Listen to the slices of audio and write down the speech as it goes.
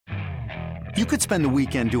You could spend the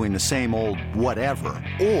weekend doing the same old whatever,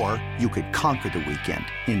 or you could conquer the weekend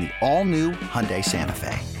in the all-new Hyundai Santa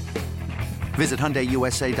Fe. Visit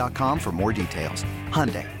HyundaiUSA.com for more details.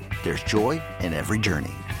 Hyundai, there's joy in every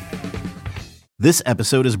journey. This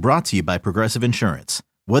episode is brought to you by Progressive Insurance.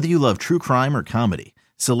 Whether you love true crime or comedy,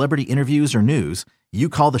 celebrity interviews or news, you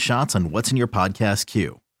call the shots on what's in your podcast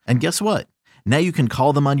queue. And guess what? Now you can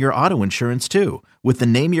call them on your auto insurance too with the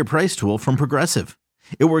Name Your Price tool from Progressive.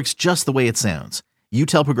 It works just the way it sounds. You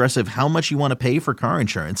tell Progressive how much you want to pay for car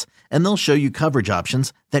insurance, and they'll show you coverage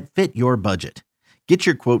options that fit your budget. Get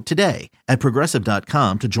your quote today at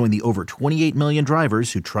Progressive.com to join the over 28 million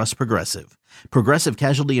drivers who trust Progressive. Progressive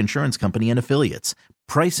Casualty Insurance Company and Affiliates.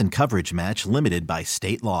 Price and coverage match limited by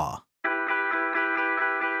state law.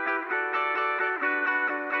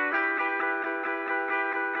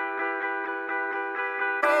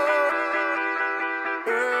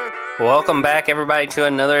 Welcome back, everybody, to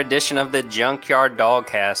another edition of the Junkyard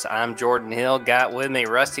Dogcast. I'm Jordan Hill. Got with me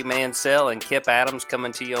Rusty Mansell and Kip Adams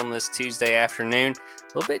coming to you on this Tuesday afternoon.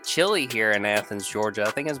 A little bit chilly here in Athens, Georgia. I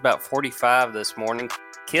think it's about 45 this morning.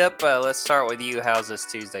 Kip, let's start with you. How's this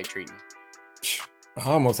Tuesday treating you? I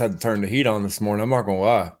almost had to turn the heat on this morning. I'm not gonna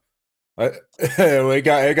lie.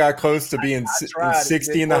 It got close to being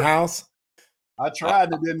 60 in the house. I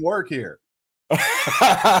tried. It didn't work here.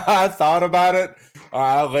 I thought about it.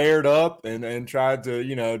 I layered up and tried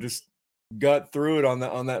to, just gut through it on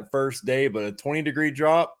that first day. But a 20-degree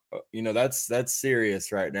drop, that's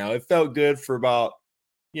serious right now. It felt good for about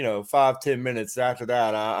 5-10 minutes. After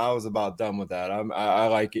that, I was about done with that. I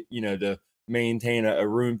like it, to maintain a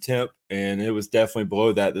room temp, and it was definitely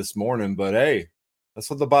below that this morning. But hey, that's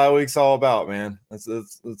what the bye week's all about, man.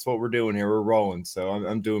 That's what we're doing here. We're rolling, so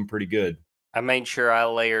I'm doing pretty good. I made sure I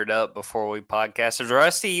layered up before we podcasted.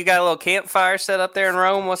 Rusty, you got a little campfire set up there in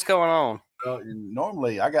Rome. What's going on? Well,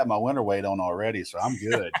 normally I got my winter weight on already, so I'm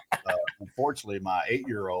good. Unfortunately, my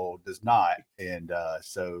 8-year-old does not, and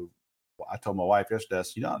so I told my wife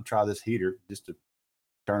yesterday, I'll try this heater just to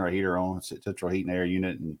turn our heater on, central heat and air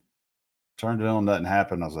unit, and turned it on. Nothing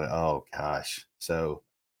happened. I was like, oh gosh. So,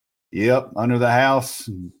 yep, under the house,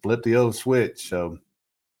 and flip the old switch. So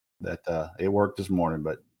that it worked this morning,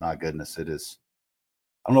 but my goodness, it is.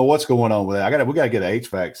 I don't know what's going on with it. We got to get an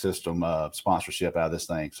HVAC system sponsorship out of this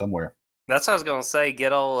thing somewhere. That's what I was going to say.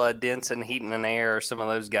 Get old Denson Heating and Air or some of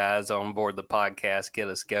those guys on board the podcast. Get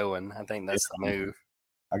us going. I think that's the move.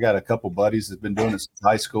 I got a couple buddies that's been doing it since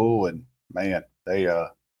high school, and man, they I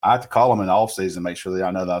have to call them in the off season, make sure that I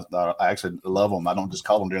know that I actually love them. I don't just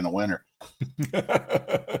call them during the winter.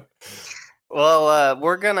 Well,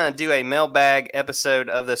 we're going to do a mailbag episode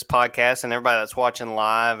of this podcast, and everybody that's watching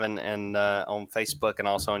live and on Facebook and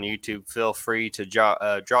also on YouTube, feel free to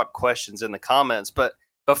drop questions in the comments. But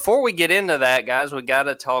before we get into that, guys, we got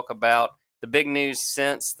to talk about the big news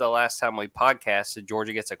since the last time we podcasted.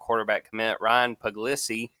 Georgia gets a quarterback commit, Ryan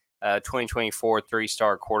Puglisi, 2024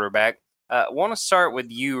 3-star quarterback. I want to start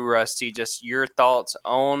with you, Rusty, just your thoughts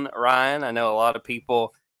on Ryan. I know a lot of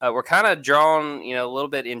people we're kind of drawn, a little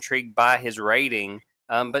bit intrigued by his rating,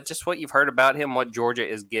 but just what you've heard about him, what Georgia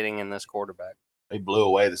is getting in this quarterback. They blew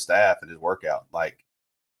away the staff at his workout.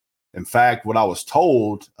 In fact, what I was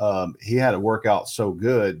told, he had a workout so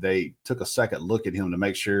good, they took a second look at him to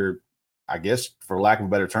make sure, I guess, for lack of a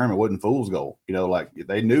better term, it wasn't fool's gold.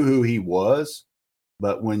 They knew who he was,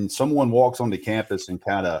 but when someone walks onto campus and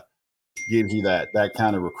kind of gives you that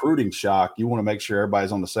kind of recruiting shock, you want to make sure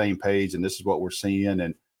everybody's on the same page, and this is what we're seeing.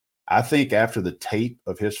 And I think after the tape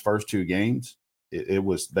of his first 2 games, they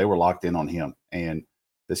were locked in on him. And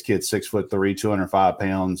this kid's 6'3", 205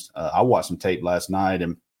 pounds. I watched some tape last night,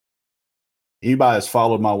 and anybody that's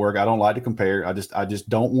followed my work, I don't like to compare. I just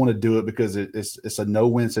don't want to do it because it's a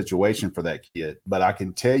no-win situation for that kid. But I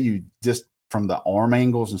can tell you just from the arm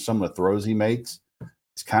angles and some of the throws he makes,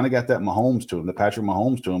 it's kind of got that Mahomes to him, the Patrick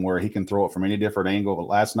Mahomes to him, where he can throw it from any different angle. But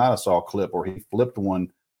last night I saw a clip where he flipped one,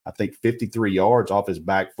 I think 53 yards off his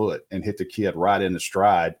back foot and hit the kid right in the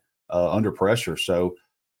stride under pressure. So,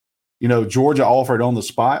 Georgia offered on the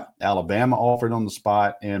spot. Alabama offered on the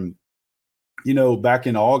spot. And, back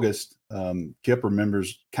in August, Kip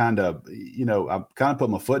remembers I kind of put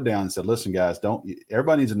my foot down and said, listen, guys,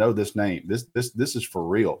 everybody needs to know this name. This is for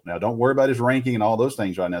real. Now, don't worry about his ranking and all those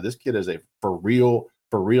things right now. This kid is a for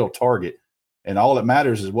real target. And all that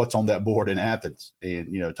matters is what's on that board in Athens.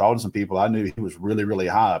 And, talking to some people, I knew he was really, really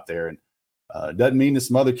high up there. And doesn't mean that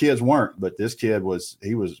some other kids weren't, but this kid was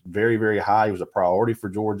very, very high. He was a priority for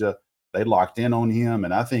Georgia. They locked in on him.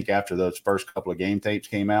 And I think after those first couple of game tapes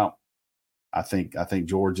came out, I think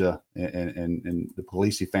Georgia and the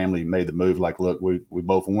Puglisi family made the move. Like, look, we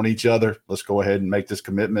both want each other. Let's go ahead and make this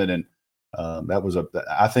commitment. And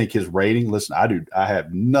I think his rating. Listen, I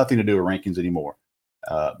have nothing to do with rankings anymore.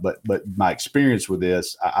 But my experience with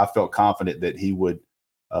this, I felt confident that he would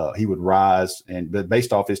rise, but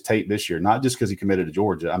based off his tape this year, not just because he committed to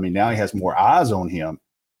Georgia. I mean, now he has more eyes on him,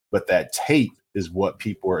 but that tape is what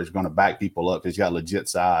is going to back people up. He's got legit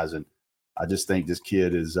size, and I just think this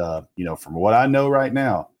kid is, from what I know right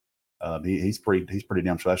now, he's pretty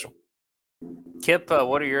damn special. Kip,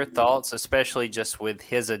 what are your thoughts, especially just with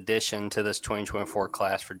his addition to this 2024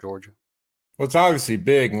 class for Georgia? Well, it's obviously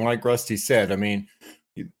big, and like Rusty said, I mean,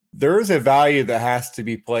 there is a value that has to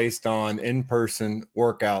be placed on in-person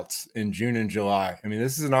workouts in June and July. I mean,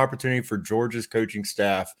 this is an opportunity for Georgia's coaching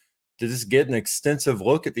staff to just get an extensive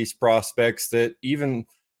look at these prospects that even,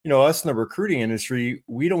 us in the recruiting industry,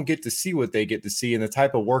 we don't get to see what they get to see in the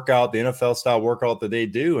type of workout, the NFL style workout that they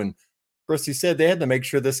do. And Rusty said they had to make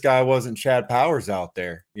sure this guy wasn't Chad Powers out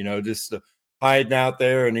there, just hiding out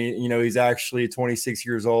there. And he's actually 26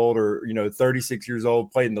 years old or 36 years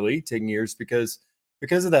old, played in the league 10 years because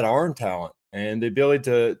of that arm talent and the ability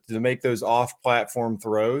to make those off-platform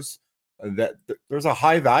throws. That there's a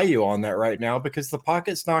high value on that right now because the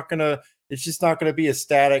pocket's it's just not gonna be a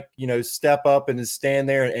static, step up and just stand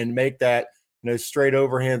there and make that straight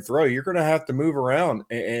overhand throw. You're gonna have to move around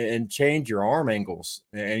and change your arm angles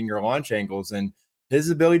and your launch angles. And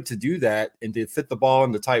his ability to do that and to fit the ball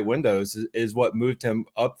into tight windows is what moved him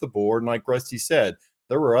up the board. And like Rusty said,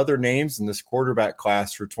 there were other names in this quarterback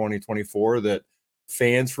class for 2024 that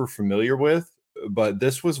fans were familiar with, but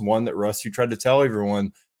this was one that Rusty tried to tell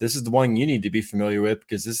everyone, this is the one you need to be familiar with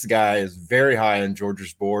because this guy is very high on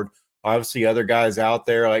Georgia's board. Obviously, other guys out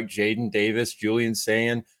there like Jaden Davis, Julian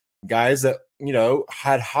Sand, guys that,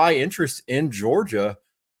 had high interest in Georgia.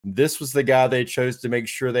 This was the guy they chose to make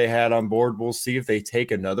sure they had on board. We'll see if they take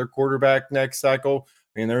another quarterback next cycle.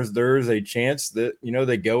 I mean, there's a chance that,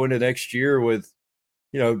 they go into next year with,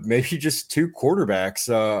 maybe just two quarterbacks,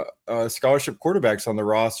 scholarship quarterbacks on the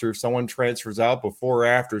roster if someone transfers out before or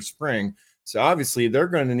after spring. So obviously they're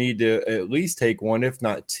going to need to at least take one, if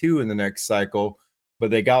not two in the next cycle. But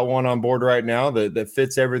they got one on board right now that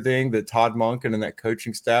fits everything that Todd Monken and that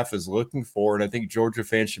coaching staff is looking for. And I think Georgia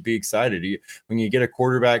fans should be excited. When you get a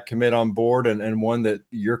quarterback commit on board and one that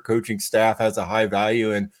your coaching staff has a high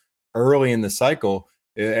value in early in the cycle,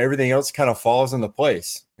 everything else kind of falls into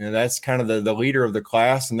place. And that's kind of the leader of the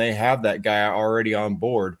class, and they have that guy already on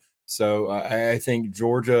board. So I think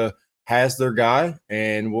Georgia has their guy,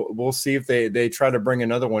 and we'll see if they try to bring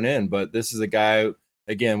another one in. But this is a guy,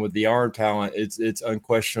 again, with the arm talent, it's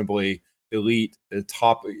unquestionably elite, the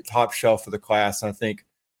top shelf of the class. And I think,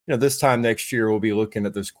 this time next year, we'll be looking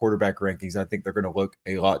at those quarterback rankings. I think they're going to look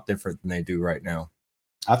a lot different than they do right now.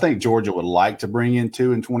 I think Georgia would like to bring in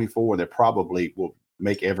 2 in 24. They probably will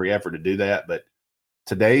make every effort to do that. But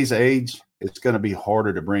today's age, it's going to be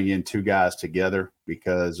harder to bring in 2 guys together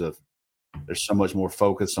because there's so much more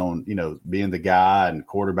focus on, being the guy and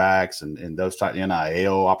quarterbacks and those type of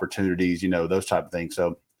NIL opportunities, those type of things.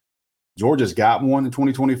 So Georgia's got one in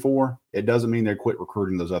 2024. It doesn't mean they quit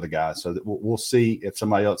recruiting those other guys. So we'll see if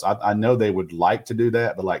somebody else, I know they would like to do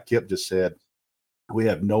that, but like Kip just said, we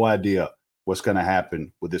have no idea what's going to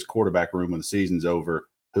happen with this quarterback room when the season's over.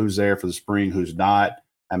 Who's there for the spring, who's not,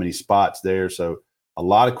 how many spots there. So a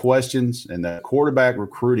lot of questions. And the quarterback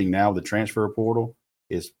recruiting now, the transfer portal,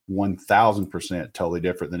 is 1,000% totally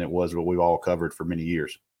different than it was what we've all covered for many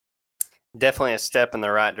years. Definitely a step in the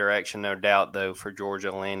right direction, no doubt, though, for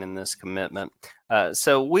Georgia landing this commitment.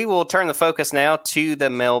 So we will turn the focus now to the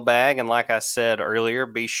mailbag. And like I said earlier,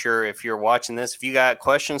 be sure if you're watching this, if you got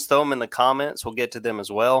questions, throw them in the comments. We'll get to them as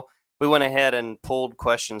well. We went ahead and pulled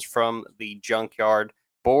questions from the Junkyard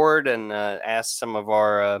board and asked some of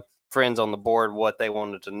our friends on the board what they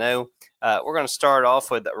wanted to know. We're going to start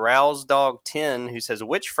off with Rouse Dog 10, who says,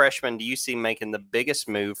 which freshman do you see making the biggest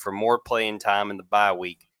move for more playing time in the bye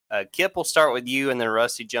week? Kip, we'll start with you, and then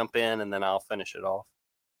Rusty jump in, and then I'll finish it off.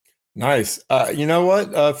 Nice. You know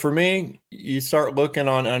what? For me, you start looking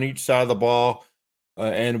on each side of the ball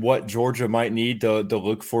and what Georgia might need to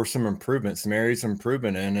look for some improvement, some areas of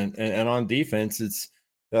improvement in. And on defense, it's,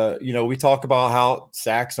 we talk about how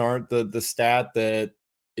sacks aren't the stat that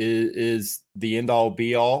is the end-all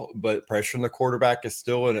be-all, but pressuring the quarterback is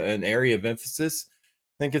still an area of emphasis.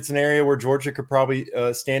 I think it's an area where Georgia could probably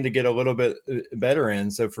stand to get a little bit better in.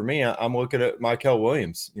 So for me, I'm looking at Mykel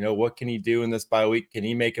Williams. What can he do in this bye week? Can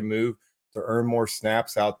he make a move to earn more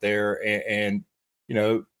snaps out there and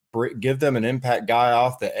give them an impact guy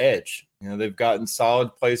off the edge? They've gotten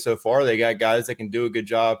solid play so far. They got guys that can do a good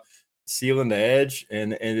job sealing the edge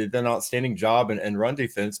and did an outstanding job in run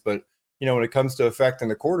defense. But when it comes to affecting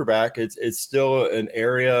the quarterback, it's still an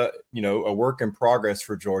area, a work in progress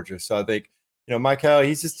for Georgia. So I think, Mike Hall,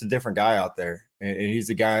 he's just a different guy out there. And he's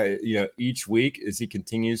a guy, each week as he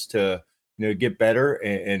continues to, get better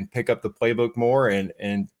and pick up the playbook more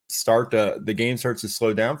and start the game starts to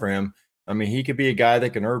slow down for him. I mean, he could be a guy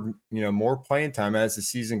that can earn, more playing time as the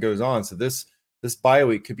season goes on. So this bye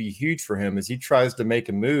week could be huge for him as he tries to make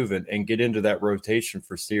a move and get into that rotation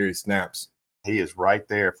for serious snaps. He is right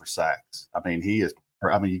there for sacks. I mean,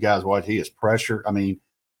 you guys watch, he is pressure. I mean,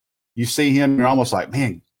 you see him, you're almost like,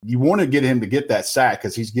 man, you want to get him to get that sack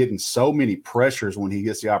because he's getting so many pressures when he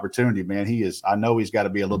gets the opportunity, man. I know he's got to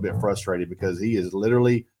be a little bit frustrated because he is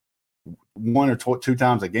literally one or two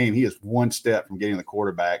times a game. He is one step from getting the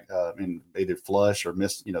quarterback and either flush or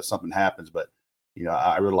miss, something happens. But,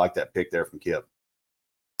 I really like that pick there from Kip.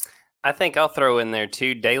 I think I'll throw in there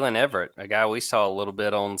too, Dalen Everett, a guy we saw a little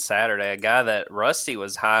bit on Saturday, a guy that Rusty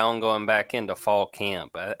was high on going back into fall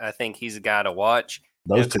camp. I think he's a guy to watch.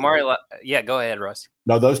 Those two. Yeah, go ahead, Rusty.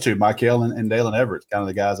 No, those two, Michael and Dalen Everett, kind of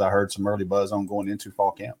the guys I heard some early buzz on going into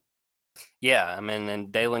fall camp. Yeah, I mean,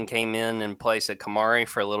 and Dalen came in place of Kamari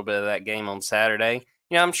for a little bit of that game on Saturday.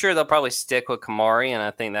 I'm sure they'll probably stick with Kamari, and I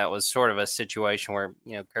think that was sort of a situation where,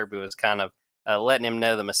 Kirby was kind of letting him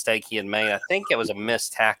know the mistake he had made. I think it was a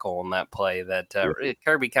missed tackle on that play that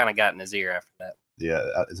Kirby kind of got in his ear after that. Yeah,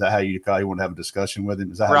 is that how you want to have a discussion with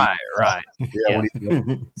him? Is that right?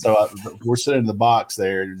 Yeah. So we're sitting in the box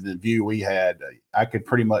there. The view we had, I could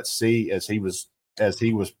pretty much see as he was a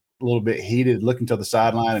little bit heated, looking to the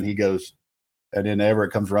sideline, and he goes, and then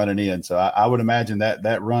Everett comes running in. So I would imagine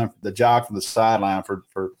that run, the jog from the sideline for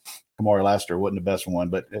Kamari Lassiter wasn't the best one,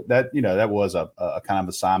 but that was a kind of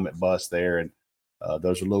assignment bust there, and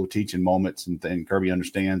those are little teaching moments, and Kirby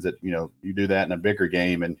understands that you do that in a bigger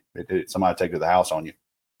game, and somebody take to the house on you.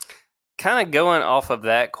 Kind of going off of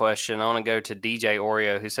that question, I want to go to DJ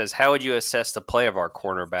Oreo, who says, "How would you assess the play of our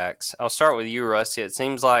cornerbacks?" I'll start with you, Rusty. It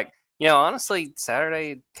seems like honestly,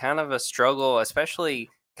 Saturday kind of a struggle, especially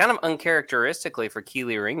kind of uncharacteristically for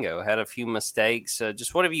Kelee Ringo. Had a few mistakes.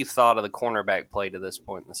 Just what have you thought of the cornerback play to this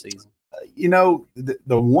point in the season?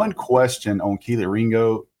 The one question on Kelee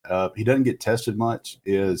Ringo, he doesn't get tested much,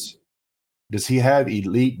 is does he have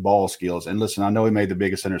elite ball skills? And listen, I know he made the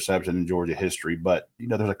biggest interception in Georgia history, but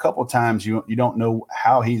there's a couple of times you don't know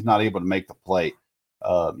how he's not able to make the play.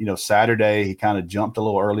 Saturday he kind of jumped a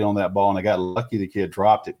little early on that ball, and I got lucky the kid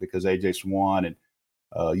dropped it because AJ Swann. And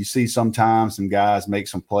you see sometimes some guys make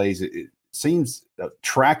some plays. It seems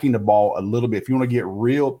tracking the ball a little bit. If you want to get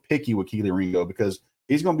real picky with Kelee Ringo, because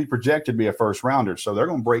he's going to be projected to be a first rounder, so they're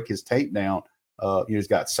going to break his tape down. He's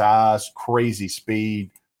got size, crazy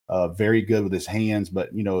speed, very good with his hands. But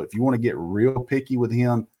if you want to get real picky with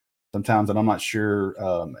him, sometimes, and I'm not sure.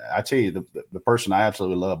 I tell you, the person I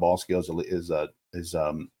absolutely love ball skills is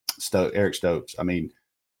Eric Stokes. I mean,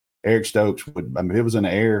 Eric Stokes if it was in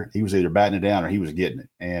the air, he was either batting it down or he was getting it.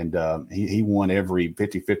 And he won every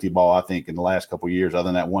 50-50 ball, I think, in the last couple of years, other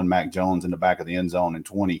than that one Mac Jones in the back of the end zone in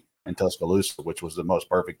 20 in Tuscaloosa, which was the most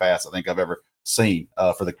perfect pass I think I've ever seen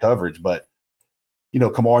for the coverage. But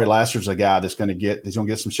Kamari Lassiter's a guy he's going to get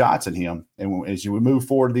some shots in him. And as we move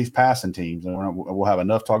forward to these passing teams, and we'll have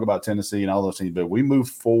enough talk about Tennessee and all those things, but we move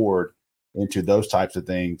forward into those types of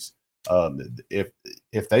things.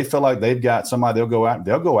 If they feel like they've got somebody, they'll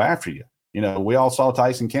go after you. We all saw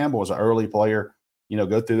Tyson Campbell as an early player,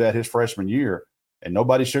 go through that his freshman year, and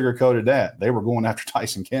nobody sugarcoated that. They were going after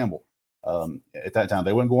Tyson Campbell at that time.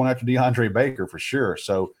 They weren't going after DeAndre Baker for sure.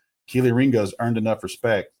 So Kelee Ringo's earned enough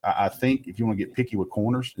respect. I think if you want to get picky with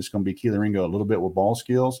corners, it's going to be Kelee Ringo a little bit with ball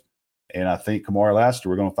skills. And I think Kamari Lassiter,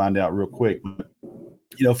 we're going to find out real quick.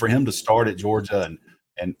 For him to start at Georgia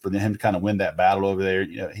and for him to kind of win that battle over there,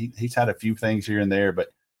 he's had a few things here and there. But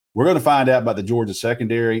we're going to find out about the Georgia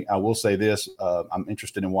secondary. I will say this. I'm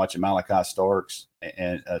interested in watching Malachi Starks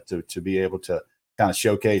and to be able to kind of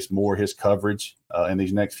showcase more his coverage in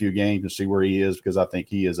these next few games and see where he is, because I think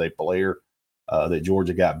he is a player that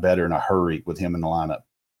Georgia got better in a hurry with him in the lineup.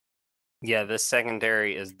 Yeah, this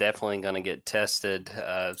secondary is definitely going to get tested,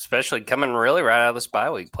 especially coming really right out of this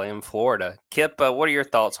bye week, playing Florida. Kip, what are your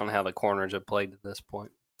thoughts on how the corners have played to this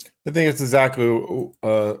point? I think it's exactly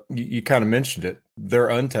you kind of mentioned it. They're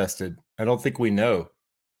untested. I don't think we know,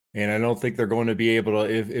 and I don't think they're going to be able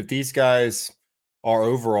to. If these guys are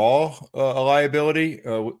overall a liability,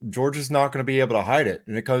 Georgia's not going to be able to hide it,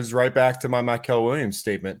 and it comes right back to my Michael Williams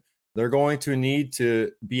statement. They're going to need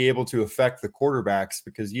to be able to affect the quarterbacks,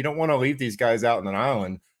 because you don't want to leave these guys out on an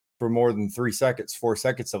island for more than 4 seconds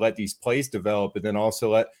to let these plays develop, and then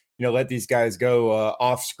also let let these guys go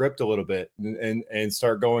off script a little bit and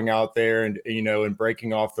start going out there and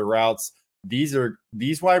breaking off the routes.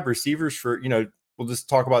 These wide receivers for, we'll just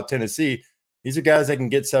talk about Tennessee. These are guys that can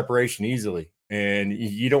get separation easily, and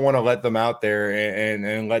you don't want to let them out there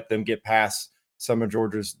and let them get past some of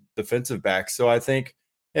Georgia's defensive backs. So I think,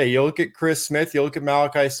 you look at Chris Smith, you look at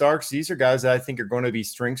Malachi Starks. These are guys that I think are going to be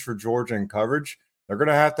strengths for Georgia in coverage. They're going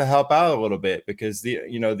to help out a little bit because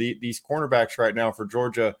these cornerbacks right now for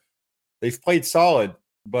Georgia, they've played solid,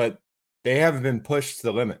 but they haven't been pushed to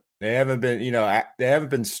the limit. They haven't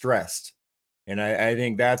been stressed. And I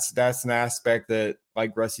think that's an aspect that,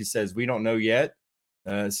 like Rusty says, we don't know yet.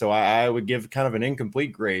 So I would give kind of an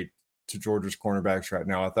incomplete grade to Georgia's cornerbacks right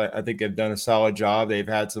now. I think they've done a solid job. They've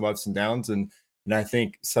had some ups and downs, and I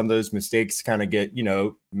think some of those mistakes kind of get,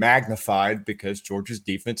 magnified because Georgia's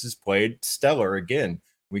defense has played stellar again.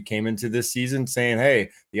 We came into this season saying, hey,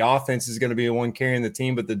 the offense is going to be the one carrying the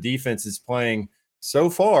team, but the defense is playing so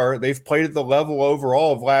far. They've played at the level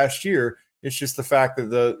overall of last year. It's just the fact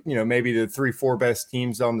that maybe the 3-4 best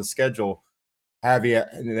teams on the schedule they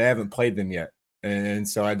haven't played them yet. And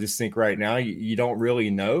so I just think right now you don't really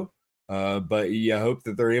know. But you hope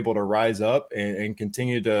that they're able to rise up and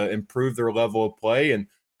continue to improve their level of play. And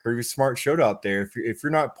Kirby Smart showed out there. If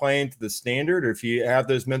you're not playing to the standard, or if you have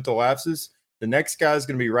those mental lapses, the next guy is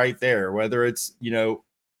going to be right there, whether it's,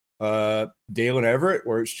 Dalen Everett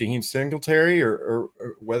or it's Jaheim Singletary or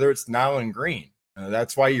whether it's Nyland Green.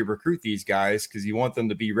 That's why you recruit these guys, because you want them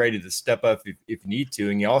to be ready to step up if you need to.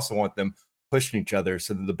 And you also want them pushing each other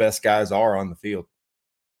so that the best guys are on the field.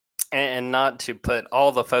 And not to put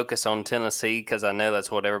all the focus on Tennessee, because I know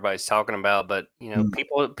that's what everybody's talking about. But,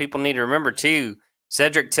 people need to remember, too,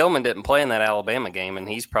 Cedric Tillman didn't play in that Alabama game, and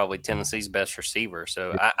he's probably Tennessee's best receiver.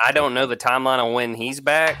 So I don't know the timeline on when he's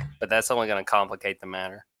back, but that's only going to complicate the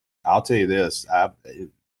matter. I'll tell you this. I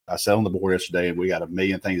sat on the board yesterday, and we got a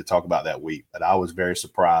million things to talk about that week. But I was very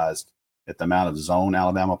surprised at the amount of zone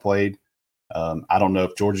Alabama played. I don't know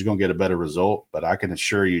if Georgia's going to get a better result, but I can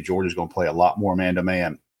assure you Georgia's going to play a lot more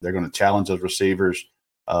man-to-man. They're going to challenge those receivers.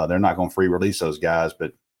 They're not going to free release those guys,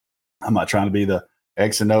 but I'm not trying to be the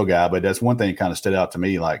X and O guy, but that's one thing that kind of stood out to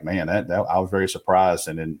me. Like, man, that I was very surprised.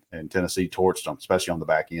 And Tennessee torched them, especially on the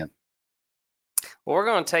back end. Well, we're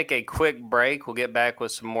going to take a quick break. We'll get back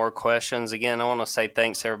with some more questions. Again, I want to say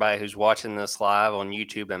thanks to everybody who's watching this live on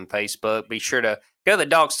YouTube and Facebook. Be sure to go to the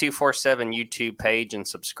Dogs 247 YouTube page and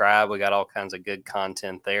subscribe. We got all kinds of good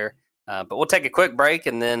content there. But we'll take a quick break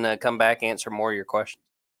and then come back, answer more of your questions.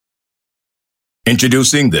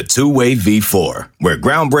 Introducing the Two-Way V4, where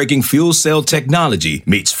groundbreaking fuel cell technology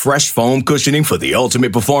meets fresh foam cushioning for the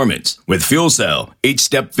ultimate performance. With fuel cell, each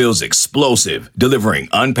step feels explosive, delivering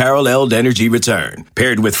unparalleled energy return.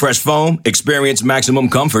 Paired with fresh foam, experience maximum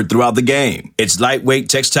comfort throughout the game. Its lightweight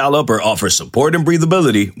textile upper offers support and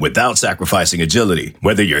breathability without sacrificing agility.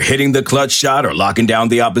 Whether you're hitting the clutch shot or locking down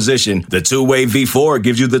the opposition, the Two-Way V4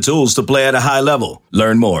 gives you the tools to play at a high level.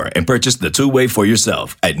 Learn more and purchase the Two-Way for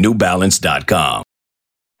yourself at newbalance.com.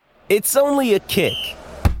 It's only a kick,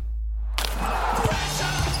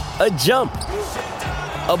 a jump,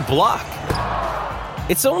 a block.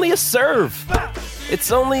 It's only a serve.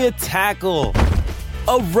 It's only a tackle,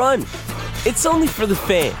 a run. It's only for the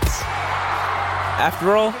fans.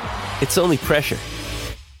 After all, it's only pressure.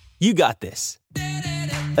 You got this.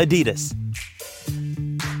 Adidas.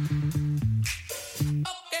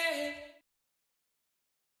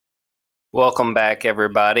 Welcome back,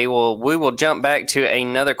 everybody. Well, we will jump back to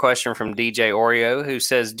another question from DJ Oreo, who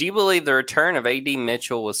says, do you believe the return of A.D.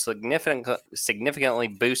 Mitchell will significantly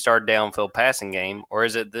boost our downfield passing game, or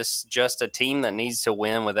is it this just a team that needs to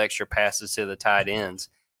win with extra passes to the tight ends?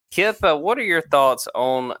 Kip, what are your thoughts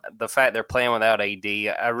on the fact they're playing without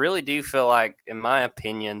A.D.? I really do feel like, in my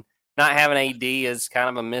opinion, not having A.D. is kind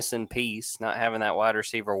of a missing piece, not having that wide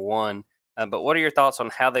receiver one. But what are your thoughts on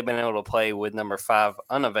how they've been able to play with number 5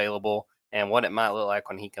 unavailable, and what it might look like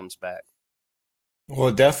when he comes back? Well,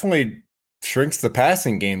 it definitely shrinks the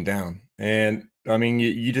passing game down. And, I mean,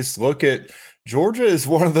 you just look at Georgia is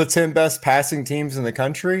one of the 10 best passing teams in the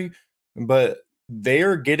country, but they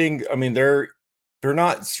are getting – I mean, they're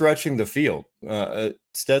not stretching the field.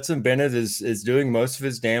 Stetson Bennett is doing most of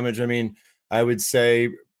his damage. I mean, I would say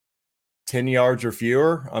 10 yards or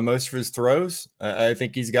fewer on most of his throws. I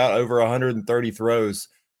think he's got over 130 throws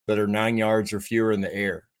that are 9 yards or fewer in the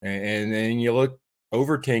air. And then you look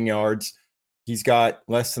over 10 yards, he's got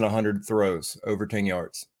less than 100 throws over 10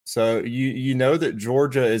 yards. So you know that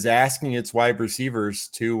Georgia is asking its wide receivers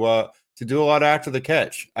to do a lot after the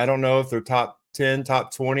catch. I don't know if they're top 10,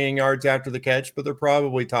 top 20 in yards after the catch, but they're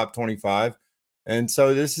probably top 25. And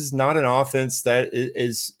so this is not an offense that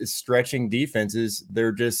is stretching defenses.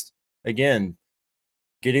 They're just, again,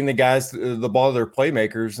 getting the guys the ball to their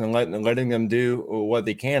playmakers and letting them do what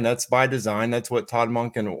they can. That's by design. That's what Todd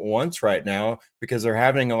Monken wants right now, because they're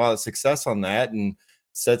having a lot of success on that. And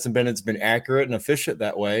Stetson Bennett's been accurate and efficient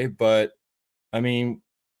that way. But, I mean,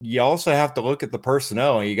 you also have to look at the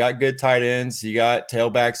personnel. You got good tight ends. You got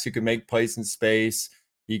tailbacks who can make plays in space.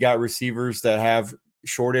 You got receivers that have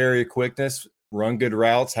short area quickness, run good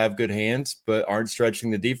routes, have good hands, but aren't stretching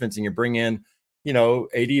the defense. And you bring in,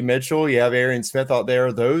 A.D. Mitchell, you have Arian Smith out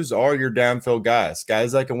there. Those are your downfield guys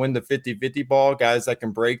that can win the 50-50 ball, guys that can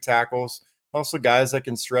break tackles, also guys that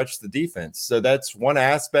can stretch the defense. So that's one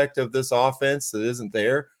aspect of this offense that isn't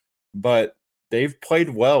there, but they've played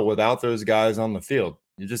well without those guys on the field.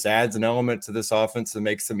 It just adds an element to this offense that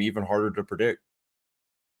makes them even harder to predict.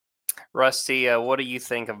 Rusty, what do you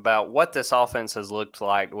think about what this offense has looked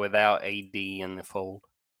like without AD in the fold?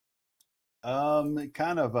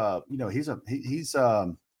 Kind of, he's a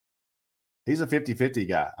 50-50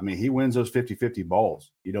 guy. I mean, he wins those 50-50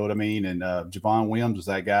 balls. You know what I mean? And Javon Wims was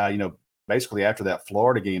that guy, basically after that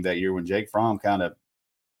Florida game that year when Jake Fromm kind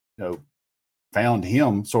of, found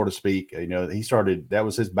him, so to speak. He started, that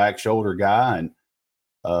was his back shoulder guy. And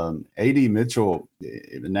A.D. Mitchell,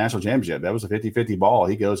 the national championship, that was a 50-50 ball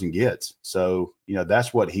he goes and gets. So,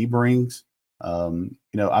 that's what he brings.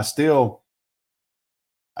 I still,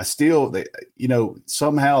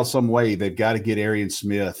 somehow, some way, they've got to get Arian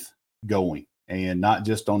Smith going, and not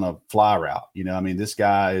just on a fly route. This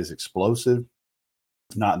guy is explosive.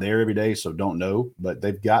 Not there every day, so don't know. But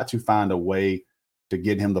they've got to find a way to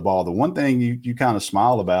get him the ball. The one thing you kind of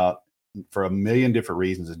smile about for a million different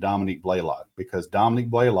reasons is Dominique Blaylock, because Dominique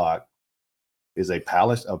Blaylock is a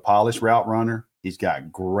polished route runner. He's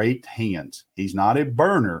got great hands. He's not a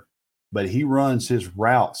burner, but he runs his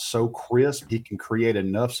routes so crisp, he can create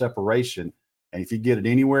enough separation. And if you get it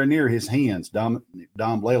anywhere near his hands, Dom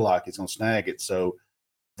Blaylock is going to snag it. So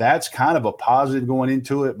that's kind of a positive going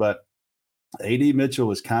into it. But A.D.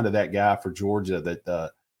 Mitchell is kind of that guy for Georgia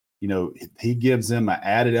that, he gives them an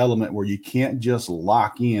added element where you can't just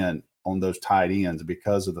lock in on those tight ends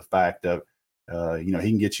because of the fact of, he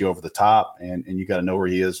can get you over the top, and you got to know where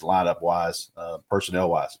he is lineup wise,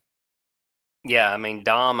 personnel wise. Yeah,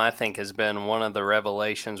 Dom, I think, has been one of the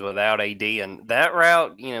revelations without AD. And that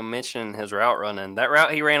route, mentioning his route running, that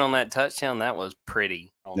route he ran on that touchdown, that was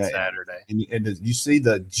pretty on Saturday. And you see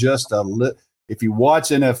if you watch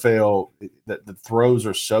NFL, the throws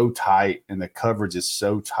are so tight and the coverage is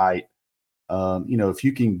so tight. If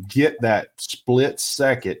you can get that split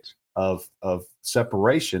second of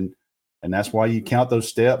separation, and that's why you count those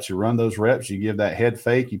steps, you run those reps, you give that head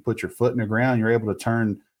fake, you put your foot in the ground, you're able to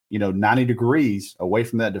turn 90 degrees away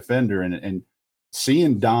from that defender. And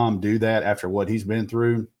seeing Dom do that after what he's been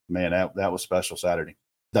through, man, that was special Saturday.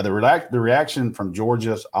 Now, the reaction from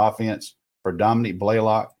Georgia's offense for Dominique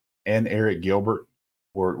Blaylock and Eric Gilbert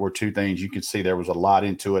were two things. You could see there was a lot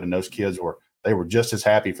into it, and those kids were just as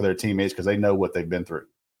happy for their teammates because they know what they've been through.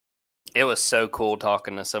 It was so cool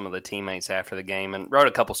talking to some of the teammates after the game, and wrote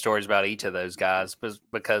a couple stories about each of those guys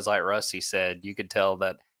because, like Rusty said, you could tell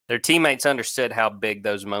that their teammates understood how big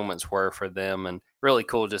those moments were for them, and really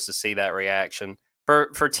cool just to see that reaction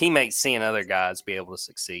for teammates seeing other guys be able to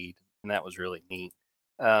succeed, and that was really neat.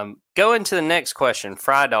 Going to the next question,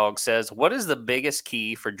 Fry Dog says, what is the biggest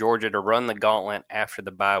key for Georgia to run the gauntlet after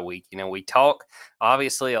the bye week? We talk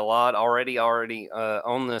obviously a lot already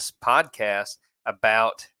on this podcast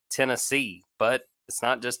about Tennessee, but it's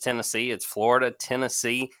not just Tennessee. It's Florida,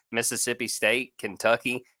 Tennessee, Mississippi State,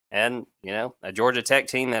 Kentucky, and, a Georgia Tech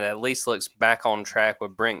team that at least looks back on track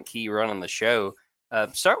with Brent Key running the show.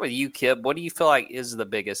 Start with you, Kip. What do you feel like is the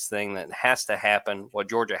biggest thing that has to happen, what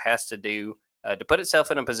Georgia has to do to put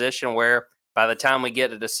itself in a position where by the time we get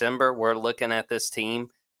to December, we're looking at this team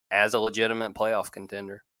as a legitimate playoff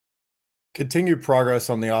contender? Continued progress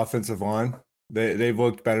on the offensive line. They've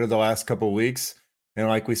looked better the last couple of weeks. And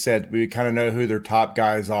like we said, we kind of know who their top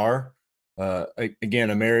guys are. Again,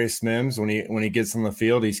 Amarius Mims, when he gets on the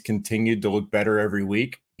field, he's continued to look better every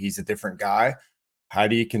week. He's a different guy. How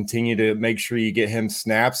do you continue to make sure you get him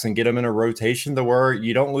snaps and get him in a rotation to where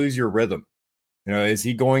you don't lose your rhythm? Is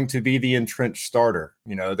he going to be the entrenched starter?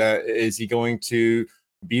 Is he going to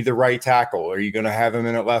be the right tackle? Are you going to have him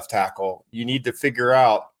in at left tackle? You need to figure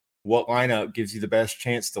out what lineup gives you the best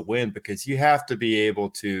chance to win, because you have to be able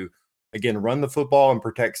to, again, run the football and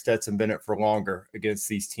protect Stetson Bennett for longer against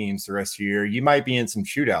these teams the rest of the year. You might be in some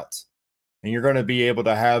shootouts, and you're going to be able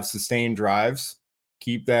to have sustained drives,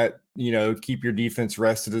 keep your defense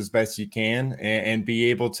rested as best you can, and be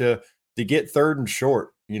able to get third and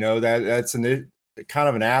short. That's kind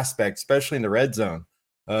of an aspect, especially in the red zone.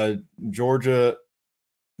 Georgia,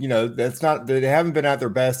 that's not, they haven't been at their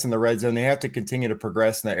best in the red zone. They have to continue to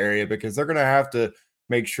progress in that area because they're going to have to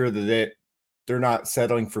make sure that they're not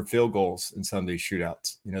settling for field goals in some of these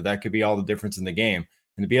shootouts. That could be all the difference in the game.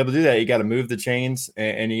 And to be able to do that, you got to move the chains,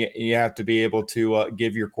 and you have to be able to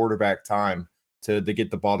give your quarterback time to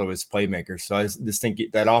get the ball to his playmaker. So I just think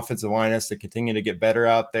that offensive line has to continue to get better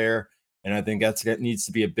out there. And I think that needs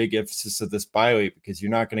to be a big emphasis of this bye week because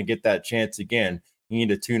you're not going to get that chance again. You need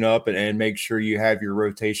to tune up and make sure you have your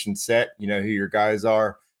rotation set. You know who your guys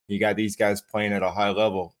are. You got these guys playing at a high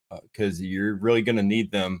level because you're really going to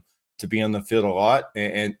need them to be on the field a lot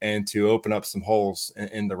and to open up some holes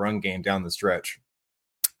in the run game down the stretch.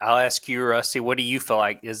 I'll ask you, Rusty, what do you feel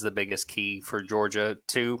like is the biggest key for Georgia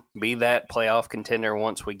to be that playoff contender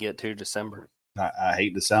once we get to December? I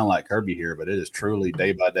hate to sound like Kirby here, but it is truly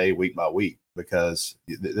day by day, week by week, because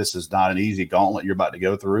this is not an easy gauntlet you're about to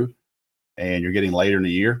go through. And you're getting later in the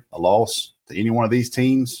year. A loss to any one of these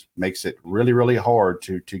teams makes it really, really hard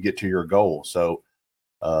to get to your goal. So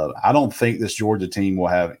I don't think this Georgia team will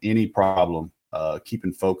have any problem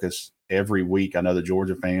keeping focus every week. I know the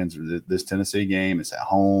Georgia fans, this Tennessee game, it's at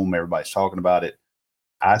home. Everybody's talking about it.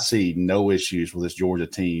 I see no issues with this Georgia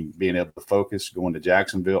team being able to focus, going to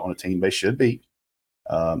Jacksonville on a team they should beat.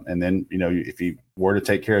 And then, if you were to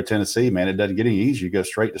take care of Tennessee, man, it doesn't get any easier. You go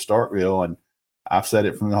straight to Starkville. And I've said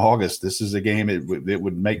it from August. This is a game it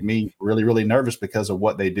would make me really, really nervous because of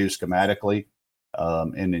what they do schematically.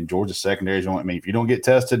 And in Georgia secondaries, if you don't get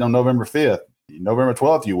tested on November 5th, November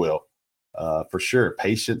 12th, you will. For sure,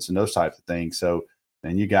 patience and those types of things. So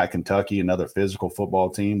then you got Kentucky, another physical football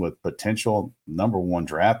team with potential number 1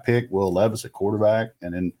 draft pick, Will Levis at quarterback.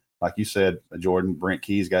 And then, like you said, Jordan, Brent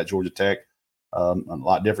Key's got Georgia Tech a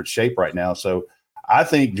lot different shape right now. So I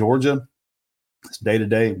think Georgia, it's day to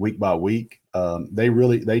day, week by week.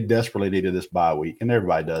 They desperately needed this bye week, and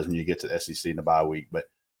everybody does when you get to the SEC in the bye week. But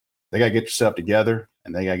they got to get yourself together,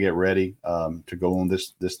 and they got to get ready to go on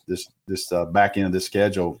this back end of this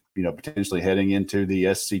schedule. Potentially heading into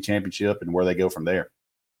the SEC championship and where they go from there.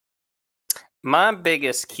 My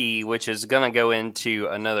biggest key, which is going to go into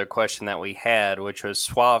another question that we had, which was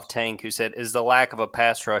Suave Tank, who said, "Is the lack of a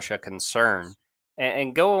pass rush a concern?"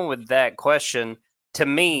 And going with that question, to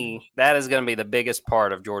me, that is going to be the biggest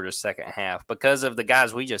part of Georgia's second half because of the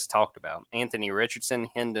guys we just talked about: Anthony Richardson,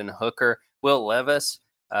 Hendon Hooker, Will Levis.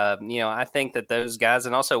 I think that those guys,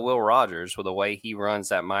 and also Will Rogers, with the way he runs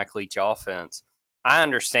that Mike Leach offense. I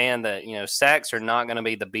understand that, sacks are not going to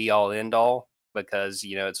be the be-all, end-all because,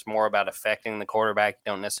 it's more about affecting the quarterback.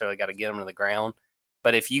 You don't necessarily got to get them to the ground.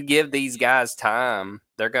 But if you give these guys time,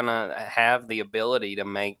 they're going to have the ability to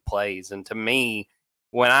make plays. And to me,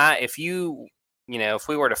 if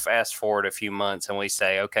we were to fast forward a few months and we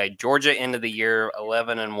say, okay, Georgia end of the year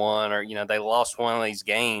 11-1, or, they lost one of these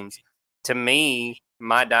games, to me,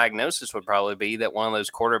 my diagnosis would probably be that one of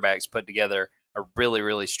those quarterbacks put together a really,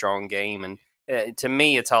 really strong game. And to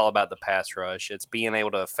me, it's all about the pass rush. It's being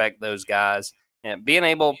able to affect those guys and being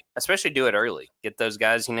able, especially do it early, get those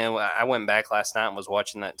guys. I went back last night and was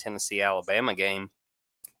watching that Tennessee-Alabama game,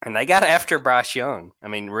 and they got after Bryce Young.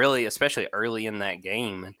 Really, especially early in that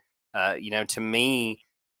game. And, to me,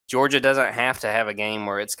 Georgia doesn't have to have a game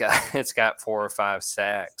where it's got 4 or 5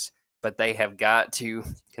 sacks, but they have got to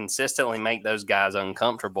consistently make those guys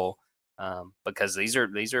uncomfortable because these are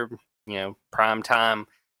prime time,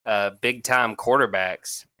 big time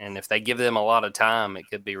quarterbacks, and if they give them a lot of time, it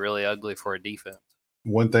could be really ugly for a defense.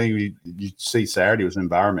 One thing you see Saturday was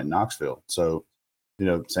environment in Knoxville. So,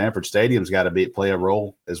 Sanford Stadium's got to play a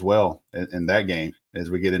role as well in that game as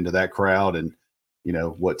we get into that crowd and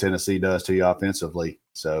what Tennessee does to you offensively.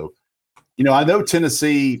 So, I know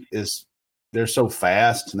Tennessee they're so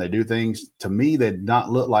fast and they do things. To me, they did not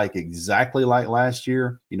look like exactly like last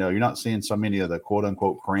year. You're not seeing so many of the quote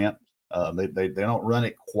unquote cramps. They don't run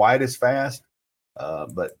it quite as fast,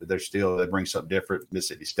 but they bring something different.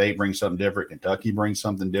 Mississippi State brings something different. Kentucky brings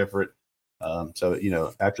something different. So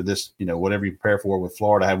after this, whatever you prepare for with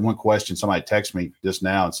Florida. I had one question. Somebody texted me just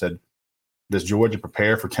now and said, "Does Georgia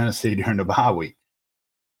prepare for Tennessee during the bye week?"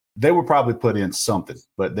 They will probably put in something,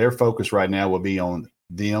 but their focus right now will be on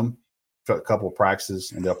them. A couple of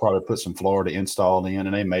practices, and they'll probably put some Florida installed in,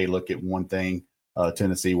 and they may look at one thing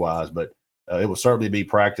Tennessee wise, but it will certainly be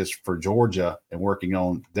practice for Georgia and working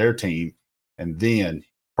on their team, and then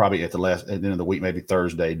probably at the end of the week, maybe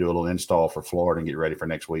Thursday, do a little install for Florida and get ready for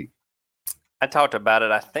next week. I talked about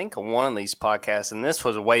it, I think, on one of these podcasts, and this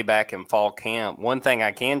was way back in fall camp. One thing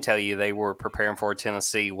I can tell you they were preparing for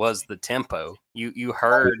Tennessee was the tempo. You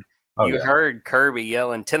heard You heard Kirby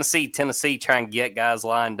yelling, Tennessee, Tennessee, try and get guys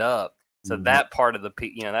lined up. So that part of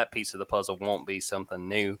that piece of the puzzle won't be something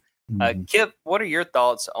new. Kip, what are your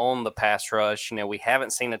thoughts on the pass rush? We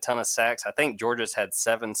haven't seen a ton of sacks. I think Georgia's had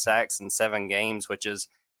 7 sacks in 7 games, which is,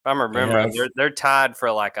 if I'm remembering, they're tied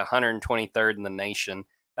for like 123rd in the nation.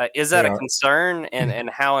 Is that a concern? And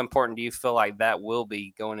how important do you feel like that will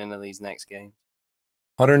be going into these next games?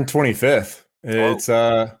 125th.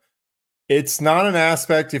 It's not an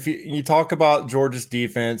aspect. If you talk about Georgia's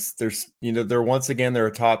defense, they're once again, they're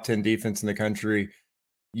a top 10 defense in the country.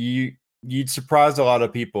 You'd surprise a lot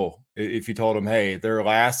of people if you told them, hey, they're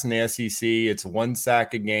last in the SEC. It's 1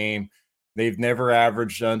 sack a game. They've never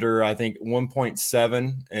averaged under, I think,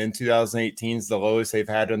 1.7 in 2018 is the lowest they've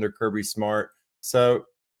had under Kirby Smart. So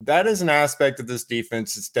that is an aspect of this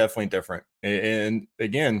defense. It's definitely different. And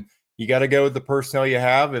again, you got to go with the personnel you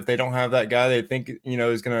have. If they don't have that guy they think,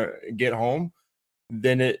 is going to get home,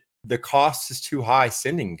 then the cost is too high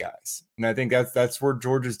sending guys. And I think that's where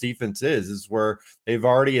Georgia's defense is where they've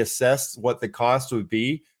already assessed what the cost would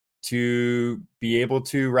be to be able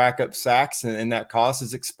to rack up sacks, and that cost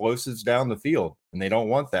is explosives down the field, and they don't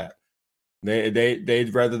want that.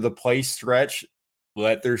 They'd rather the play stretch,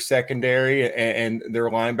 let their secondary and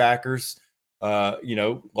their linebackers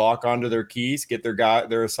lock onto their keys, get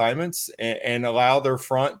their assignments, and allow their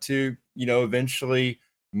front to, eventually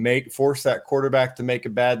force that quarterback to make a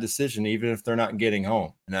bad decision, even if they're not getting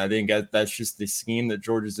home. And I think that's just the scheme that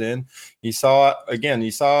Georgia's in. You saw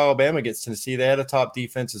Alabama get Tennessee. They had a top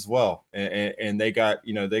defense as well, and they got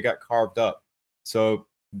carved up. So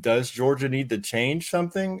does Georgia need to change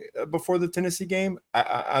something before the Tennessee game?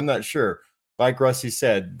 I'm not sure. Like Rusty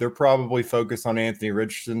said, they're probably focused on Anthony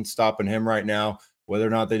Richardson, stopping him right now. Whether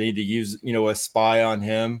or not they need to use, a spy on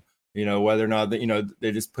him, whether or not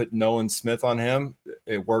they just put Nolan Smith on him.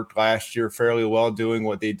 It worked last year fairly well doing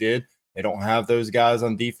what they did. They don't have those guys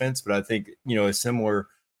on defense, but I think, a similar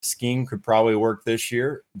scheme could probably work this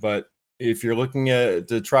year. But if you're looking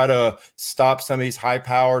to try to stop some of these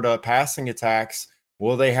high-powered passing attacks,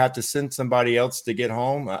 will they have to send somebody else to get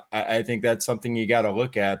home? I think that's something you got to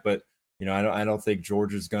look at. But I don't think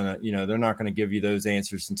Georgia's gonna. They're not going to give you those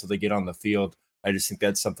answers until they get on the field. I just think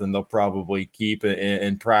that's something they'll probably keep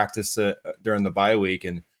and practice during the bye week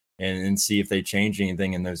and see if they change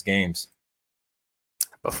anything in those games.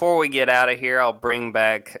 Before we get out of here, I'll bring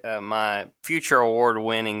back my future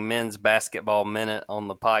award-winning men's basketball minute on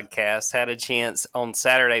the podcast. Had a chance on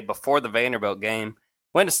Saturday before the Vanderbilt game.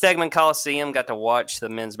 Went to Stegman Coliseum, got to watch the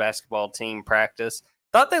men's basketball team practice.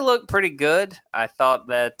 Thought they looked pretty good. I thought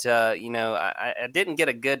that, I didn't get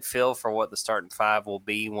a good feel for what the starting 5 will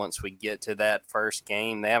be once we get to that first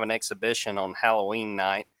game. They have an exhibition on Halloween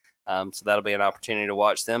night, so that'll be an opportunity to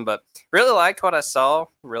watch them. But really liked what I saw.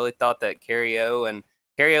 Really thought that Carrio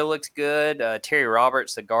looked good. Terry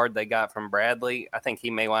Roberts, the guard they got from Bradley, I think he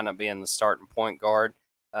may wind up being the starting point guard.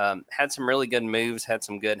 Had some really good moves, had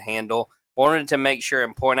some good handle. Wanted to make sure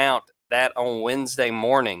and point out that on Wednesday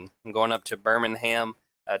morning, I'm going up to Birmingham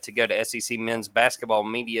to go to SEC Men's Basketball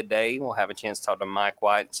Media Day. We'll have a chance to talk to Mike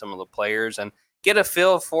White and some of the players and get a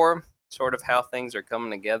feel for sort of how things are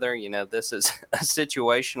coming together. This is a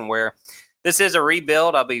situation where this is a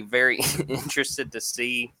rebuild. I'll be very interested to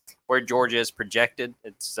see where Georgia is projected.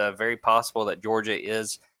 It's very possible that Georgia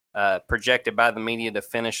is projected by the media to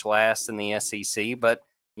finish last in the SEC, but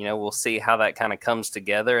we'll see how that kind of comes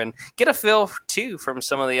together and get a feel, too, from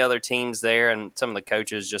some of the other teams there and some of the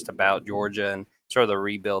coaches just about Georgia and sort of the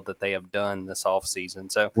rebuild that they have done this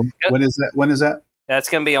offseason. So when is that? That's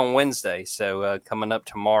going to be on Wednesday. So coming up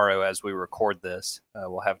tomorrow as we record this,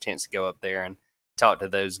 we'll have a chance to go up there and talk to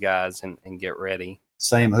those guys and get ready.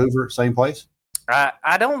 Same Hoover, same place?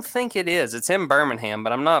 I don't think it is. It's in Birmingham,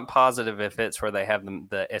 but I'm not positive if it's where they have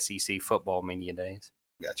the SEC football media days.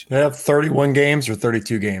 Gotcha. They have 31 games or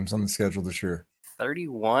 32 games on the schedule this year.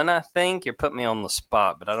 31, I think. You're putting me on the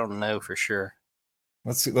spot, but I don't know for sure.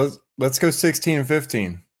 Let's go 16 and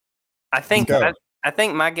 15. I think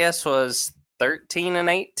my guess was 13 and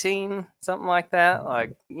 18, something like that.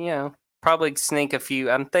 Like, probably sneak a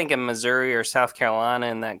few. I'm thinking Missouri or South Carolina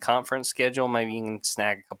in that conference schedule. Maybe you can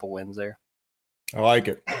snag a couple wins there. I like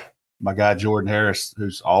it. My guy Jordan Harris,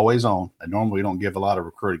 who's always on. And normally we don't give a lot of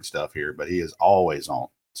recruiting stuff here, but he is always on.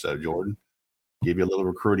 So Jordan, give you a little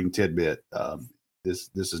recruiting tidbit. This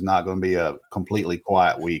is not going to be a completely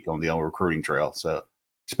quiet week on the old recruiting trail. So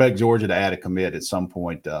expect Georgia to add a commit at some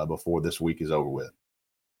point before this week is over with.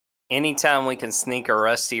 Anytime we can sneak a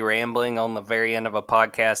Rusty rambling on the very end of a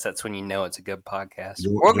podcast, that's when you know it's a good podcast.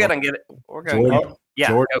 We're going to get it. We're going to get it.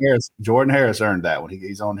 Yeah. Jordan Harris earned that one.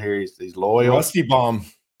 He's on here. He's loyal. Rusty bomb.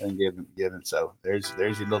 and give him. So there's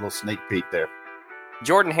your little sneak peek there.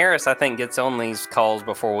 Jordan Harris, I think, gets on these calls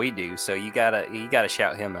before we do, so you gotta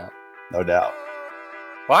shout him out. No doubt.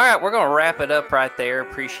 Well, all right, we're going to wrap it up right there.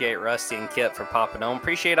 Appreciate Rusty and Kip for popping on.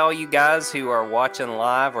 Appreciate all you guys who are watching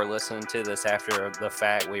live or listening to this after the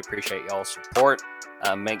fact. We appreciate y'all's support.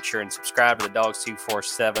 Make sure and subscribe to the Dogs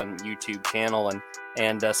 247 YouTube channel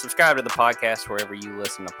and subscribe to the podcast wherever you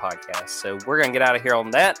listen to podcasts. So we're going to get out of here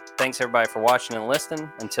on that. Thanks, everybody, for watching and listening.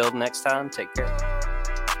 Until next time, take care.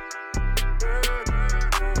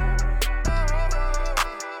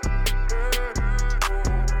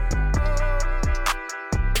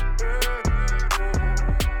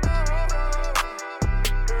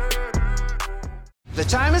 The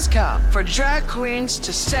time has come for drag queens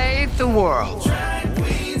to save the world.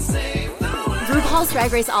 RuPaul's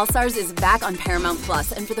Drag Race All-Stars is back on Paramount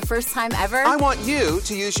Plus, and for the first time ever, I want you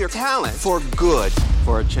to use your talent for good,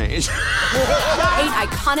 for a change. 8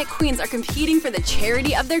 iconic queens are competing for the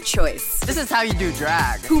charity of their choice. This is how you do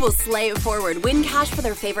drag. Who will slay it forward, win cash for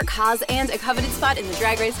their favorite cause, and a coveted spot in the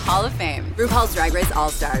Drag Race Hall of Fame. RuPaul's Drag Race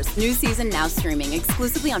All-Stars. New season now streaming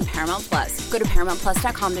exclusively on Paramount Plus. Go to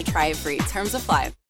ParamountPlus.com to try it free. Terms apply.